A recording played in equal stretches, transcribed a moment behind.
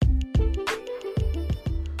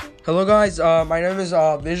Hello guys, my name is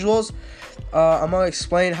Visuals. I'm gonna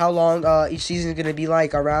explain how long each season is gonna be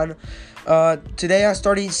like around. Today I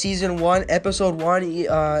started season 1, episode 1,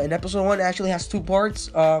 and episode 1 actually has 2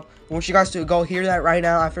 parts. I want you guys to go hear that right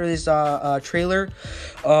now after this trailer.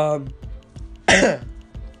 Um,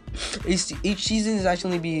 each season is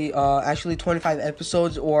actually be actually 25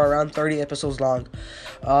 episodes or around 30 episodes long.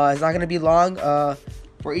 It's not gonna be long.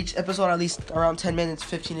 For each episode, at least around 10 minutes,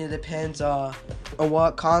 15. It depends on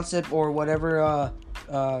what concept or whatever.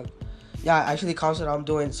 Actually, concept I'm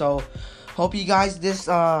doing. So, hope you guys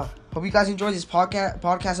enjoy this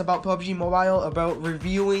podcast about PUBG Mobile, about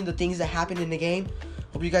reviewing the things that happen in the game.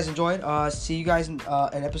 Hope you guys enjoyed. See you guys in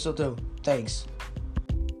episode 2. Thanks.